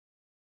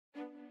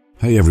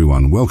Hey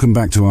everyone, welcome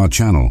back to our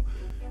channel.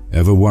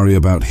 Ever worry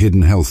about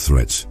hidden health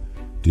threats?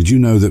 Did you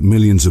know that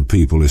millions of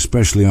people,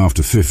 especially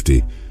after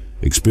 50,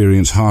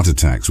 experience heart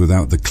attacks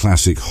without the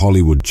classic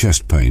Hollywood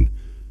chest pain?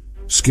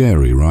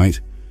 Scary, right?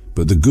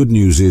 But the good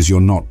news is you're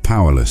not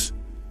powerless.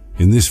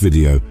 In this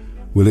video,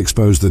 we'll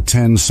expose the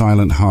 10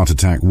 silent heart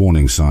attack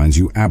warning signs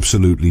you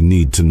absolutely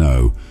need to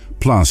know,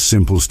 plus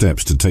simple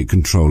steps to take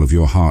control of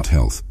your heart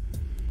health.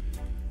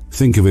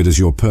 Think of it as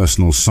your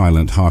personal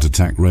silent heart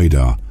attack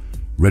radar,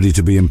 ready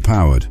to be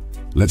empowered.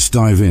 Let's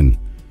dive in.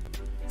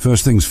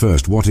 First things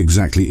first, what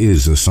exactly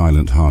is a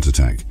silent heart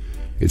attack?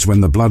 It's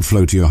when the blood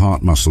flow to your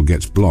heart muscle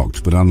gets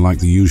blocked, but unlike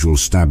the usual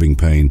stabbing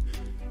pain,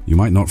 you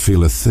might not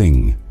feel a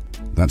thing.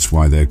 That's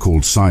why they're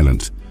called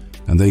silent,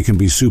 and they can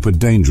be super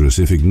dangerous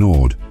if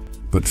ignored.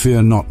 But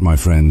fear not, my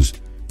friends.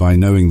 By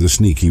knowing the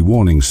sneaky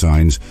warning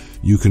signs,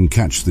 you can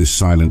catch this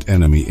silent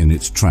enemy in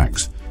its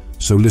tracks.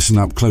 So listen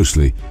up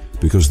closely,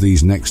 because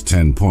these next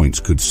 10 points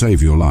could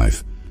save your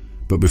life.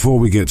 But before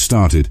we get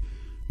started,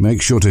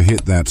 make sure to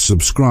hit that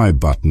subscribe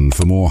button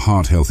for more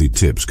heart-healthy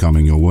tips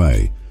coming your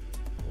way.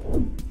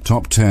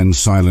 Top 10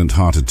 silent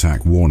heart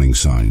attack warning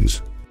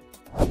signs.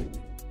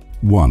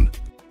 1.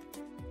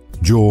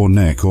 Jaw,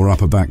 neck, or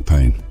upper back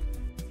pain.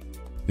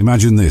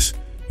 Imagine this.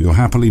 You're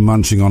happily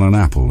munching on an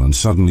apple and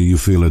suddenly you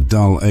feel a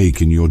dull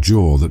ache in your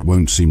jaw that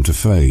won't seem to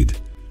fade.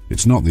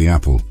 It's not the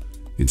apple.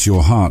 It's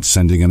your heart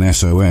sending an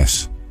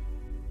SOS.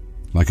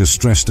 Like a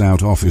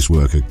stressed-out office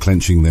worker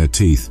clenching their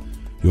teeth,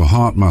 your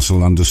heart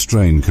muscle under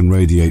strain can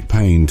radiate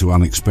pain to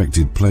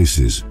unexpected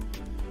places.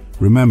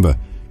 Remember,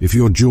 if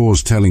your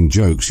jaw's telling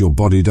jokes your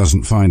body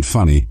doesn't find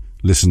funny,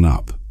 listen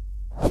up.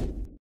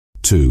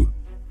 2.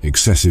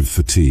 Excessive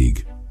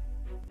fatigue.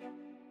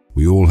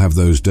 We all have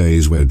those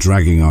days where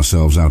dragging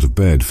ourselves out of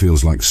bed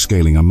feels like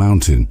scaling a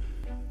mountain.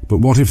 But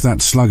what if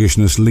that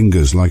sluggishness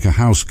lingers like a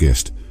house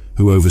guest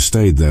who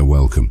overstayed their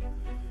welcome?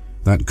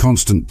 That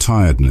constant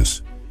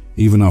tiredness,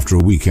 even after a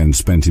weekend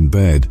spent in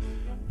bed,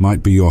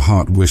 might be your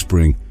heart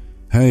whispering,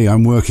 "Hey,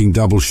 I'm working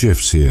double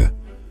shifts here."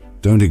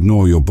 Don't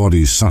ignore your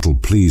body's subtle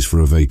pleas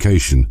for a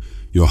vacation.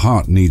 Your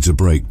heart needs a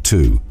break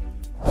too.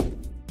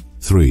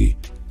 3.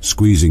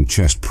 Squeezing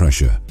chest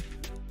pressure.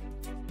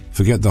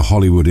 Forget the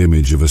Hollywood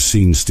image of a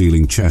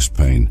scene-stealing chest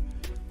pain.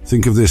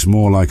 Think of this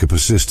more like a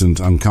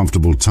persistent,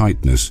 uncomfortable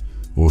tightness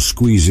or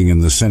squeezing in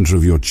the center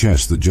of your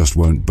chest that just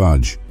won't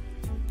budge.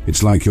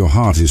 It's like your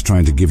heart is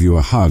trying to give you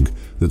a hug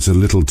that's a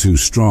little too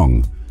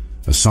strong,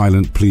 a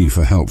silent plea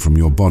for help from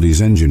your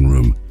body's engine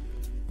room.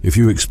 If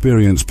you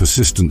experience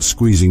persistent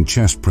squeezing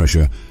chest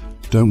pressure,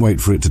 don't wait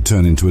for it to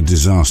turn into a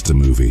disaster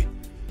movie.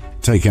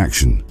 Take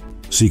action.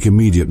 Seek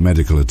immediate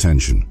medical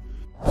attention.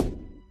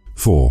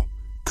 4.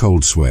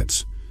 Cold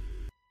sweats.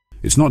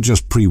 It's not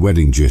just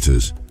pre-wedding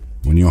jitters.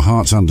 When your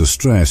heart's under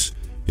stress,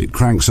 it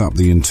cranks up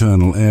the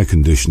internal air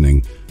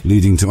conditioning,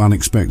 leading to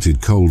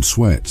unexpected cold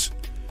sweats.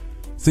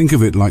 Think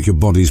of it like your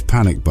body's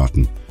panic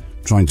button,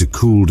 trying to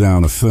cool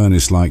down a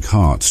furnace-like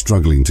heart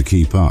struggling to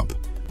keep up.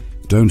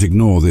 Don't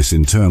ignore this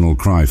internal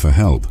cry for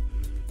help.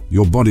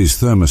 Your body's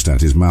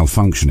thermostat is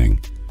malfunctioning.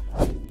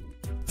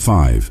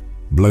 5.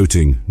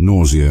 Bloating,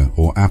 nausea,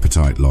 or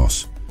appetite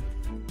loss.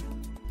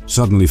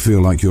 Suddenly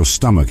feel like your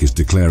stomach is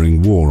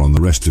declaring war on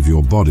the rest of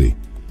your body.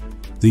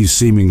 These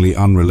seemingly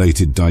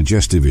unrelated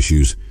digestive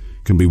issues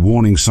can be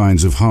warning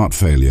signs of heart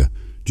failure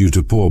due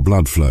to poor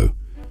blood flow.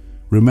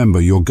 Remember,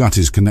 your gut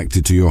is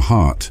connected to your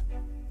heart.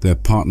 They're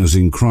partners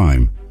in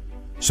crime.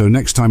 So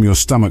next time your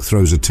stomach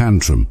throws a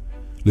tantrum,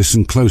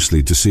 listen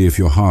closely to see if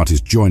your heart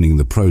is joining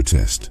the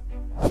protest.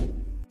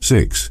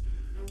 6.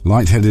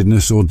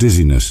 Lightheadedness or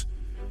dizziness.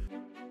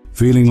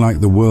 Feeling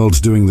like the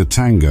world's doing the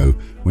tango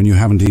when you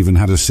haven't even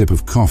had a sip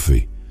of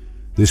coffee.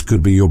 This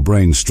could be your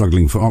brain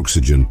struggling for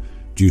oxygen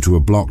due to a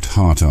blocked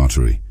heart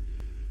artery.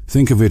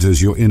 Think of it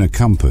as your inner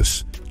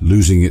compass,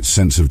 losing its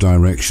sense of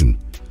direction.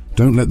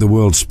 Don't let the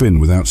world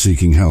spin without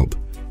seeking help.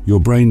 Your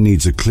brain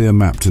needs a clear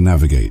map to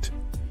navigate.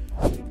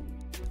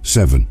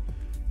 7.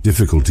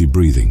 Difficulty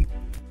breathing.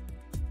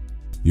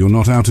 You're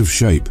not out of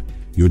shape.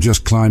 You're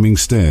just climbing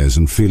stairs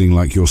and feeling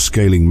like you're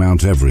scaling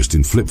Mount Everest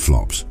in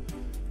flip-flops.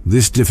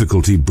 This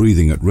difficulty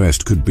breathing at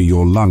rest could be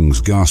your lungs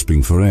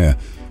gasping for air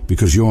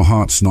because your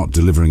heart's not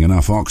delivering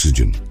enough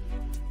oxygen.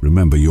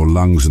 Remember, your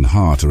lungs and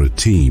heart are a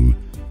team,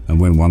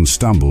 and when one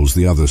stumbles,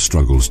 the other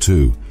struggles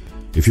too.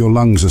 If your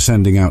lungs are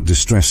sending out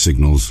distress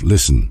signals,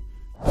 listen.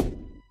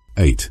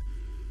 8.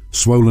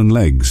 Swollen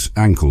legs,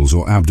 ankles,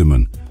 or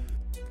abdomen.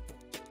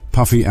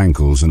 Puffy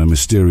ankles and a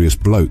mysterious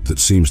bloat that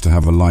seems to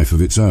have a life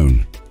of its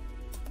own.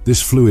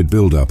 This fluid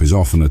buildup is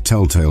often a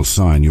telltale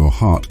sign your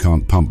heart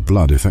can't pump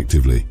blood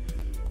effectively.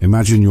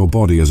 Imagine your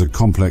body as a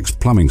complex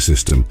plumbing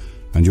system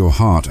and your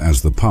heart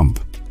as the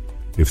pump.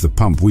 If the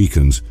pump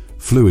weakens,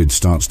 fluid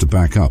starts to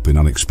back up in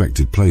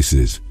unexpected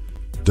places.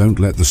 Don't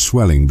let the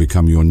swelling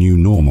become your new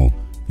normal.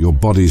 Your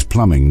body's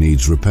plumbing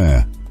needs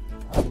repair.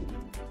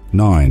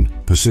 9.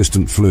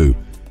 Persistent flu.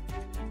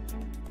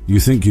 You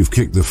think you've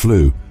kicked the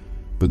flu,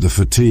 but the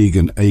fatigue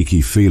and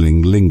achy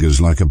feeling lingers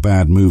like a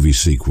bad movie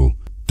sequel.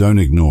 Don't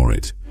ignore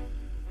it.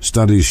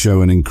 Studies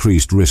show an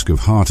increased risk of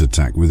heart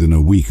attack within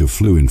a week of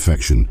flu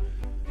infection.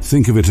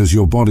 Think of it as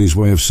your body's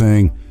way of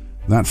saying,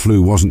 that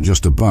flu wasn't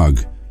just a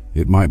bug,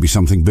 it might be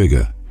something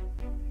bigger.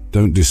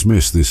 Don't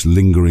dismiss this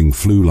lingering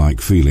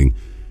flu-like feeling.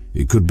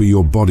 It could be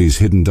your body's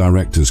hidden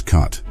director's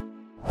cut.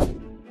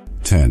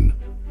 10.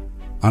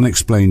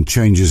 Unexplained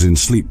changes in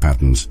sleep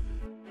patterns.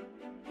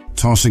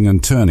 Tossing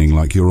and turning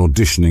like you're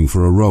auditioning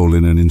for a role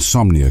in an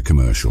insomnia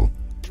commercial.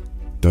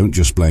 Don't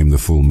just blame the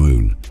full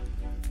moon.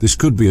 This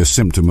could be a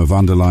symptom of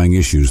underlying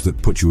issues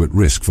that put you at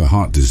risk for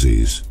heart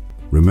disease.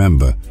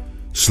 Remember,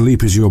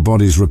 sleep is your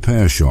body's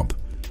repair shop,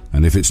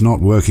 and if it's not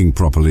working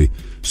properly,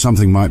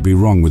 something might be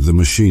wrong with the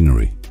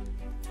machinery.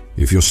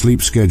 If your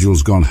sleep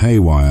schedule's gone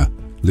haywire,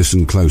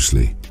 listen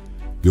closely.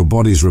 Your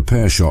body's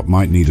repair shop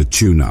might need a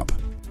tune-up.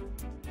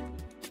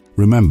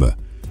 Remember,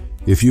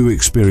 if you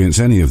experience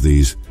any of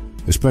these,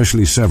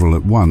 especially several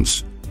at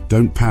once,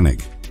 don't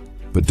panic,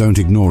 but don't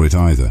ignore it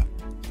either.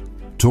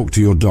 Talk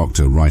to your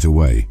doctor right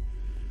away.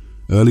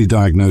 Early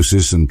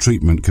diagnosis and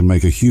treatment can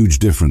make a huge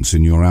difference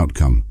in your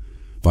outcome.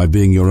 By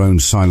being your own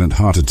silent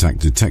heart attack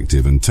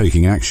detective and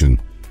taking action,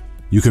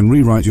 you can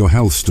rewrite your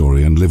health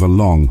story and live a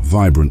long,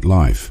 vibrant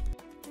life.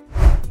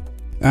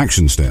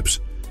 Action steps.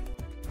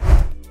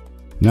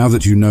 Now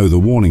that you know the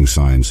warning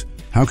signs,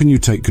 how can you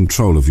take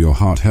control of your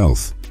heart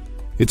health?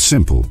 It's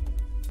simple.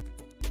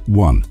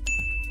 1.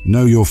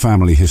 Know your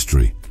family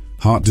history.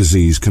 Heart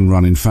disease can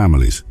run in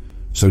families,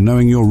 so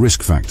knowing your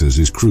risk factors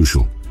is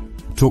crucial.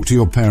 Talk to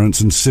your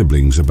parents and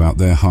siblings about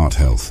their heart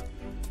health.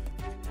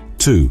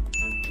 2.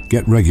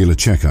 Get regular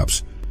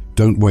checkups.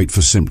 Don't wait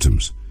for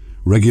symptoms.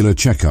 Regular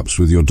checkups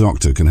with your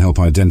doctor can help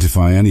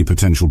identify any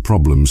potential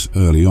problems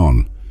early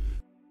on.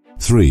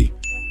 3.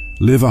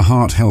 Live a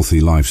heart-healthy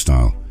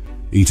lifestyle.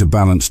 Eat a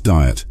balanced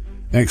diet,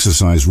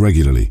 exercise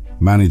regularly,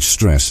 manage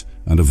stress,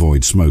 and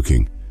avoid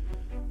smoking.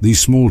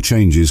 These small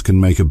changes can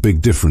make a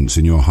big difference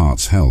in your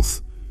heart's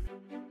health.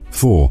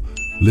 4.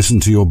 Listen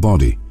to your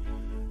body.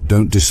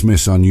 Don't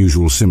dismiss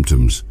unusual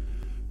symptoms.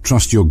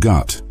 Trust your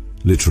gut,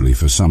 literally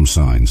for some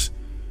signs,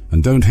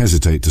 and don't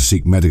hesitate to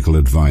seek medical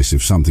advice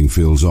if something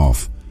feels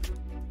off.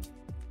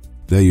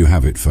 There you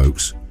have it,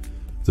 folks.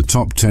 The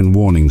top 10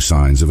 warning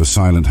signs of a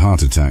silent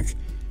heart attack,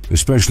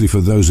 especially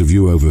for those of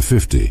you over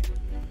 50.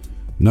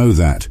 Know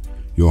that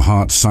your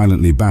heart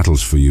silently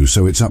battles for you,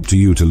 so it's up to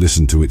you to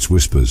listen to its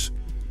whispers.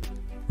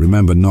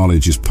 Remember,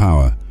 knowledge is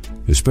power,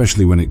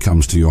 especially when it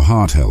comes to your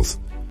heart health.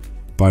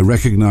 By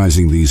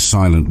recognizing these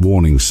silent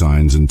warning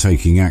signs and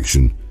taking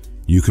action,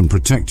 you can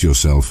protect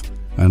yourself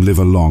and live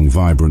a long,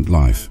 vibrant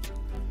life.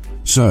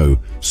 So,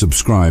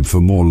 subscribe for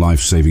more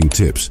life-saving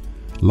tips,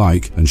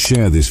 like and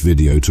share this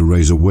video to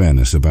raise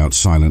awareness about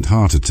silent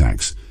heart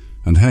attacks,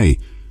 and hey,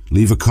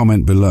 leave a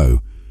comment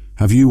below.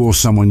 Have you or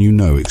someone you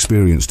know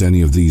experienced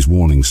any of these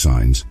warning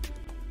signs?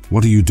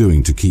 What are you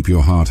doing to keep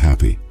your heart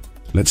happy?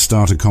 Let's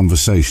start a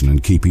conversation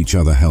and keep each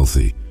other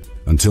healthy.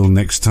 Until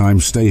next time,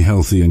 stay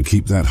healthy and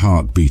keep that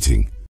heart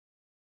beating.